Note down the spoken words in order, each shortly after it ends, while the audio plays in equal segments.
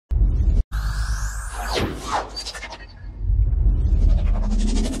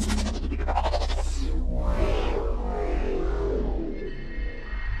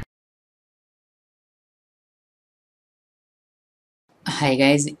Hi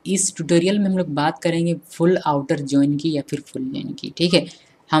guys, इस tutorial में हम लोग बात करेंगे फुल आउटर जॉइन की या फिर फुल जॉइन की। ठीक है,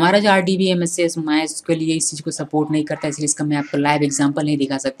 हमारा जो RDBMS MySQL ये इस चीज़ को सपोर्ट नहीं करता, इसलिए इसका मैं आपको लाइव एग्जांपल नहीं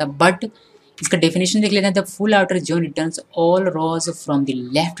दिखा सकता। बट इसका डेफिनेशन देख लेते हैं। The full outer join returns all rows from the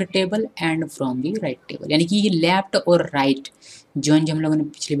left table and from the right table. यानी कि ये लेफ्ट और राइट जॉइन जो हम लोगों ने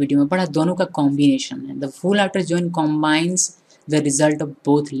पिछले वीडियो में पढ़ा, दोनों का कॉम्बिनेशन है। The full outer join कॉम्बाइंस the result of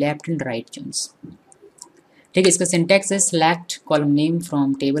both left and right joins. ठीक है, इसका सिंटैक्स है select column name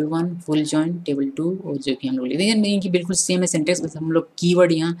from table 1 full join table 2, और जो कि हम लोग लिखते हैं कि बिल्कुल सेम है सिंटैक्स, बस हम लोग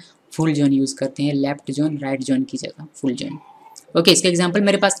कीवर्ड यहाँ फुल जॉइन यूज़ करते हैं, लेफ्ट जॉइन राइट जॉइन की जगह फुल जॉइन। ओके, इसका एग्जांपल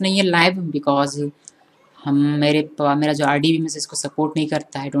मेरे पास नहीं है लाइव, बिकॉज मेरा जो RDBMS इसको सपोर्ट नहीं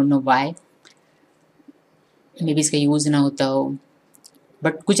करता है। I don't know why, may be इसका यूज़ ना होता हो,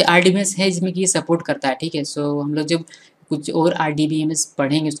 बट कुछ RDBMS है जिसमें कि ये सपोर्ट करता है। ठीक है, सो हम लोग जब कुछ और RDBMS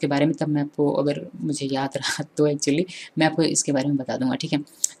पढ़ेंगे उसके बारे में, तब मैं आपको, अगर मुझे याद रहा तो एक्चुअली मैं आपको इसके बारे में बता दूंगा। ठीक है,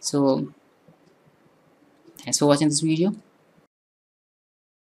 so thanks for watching this video.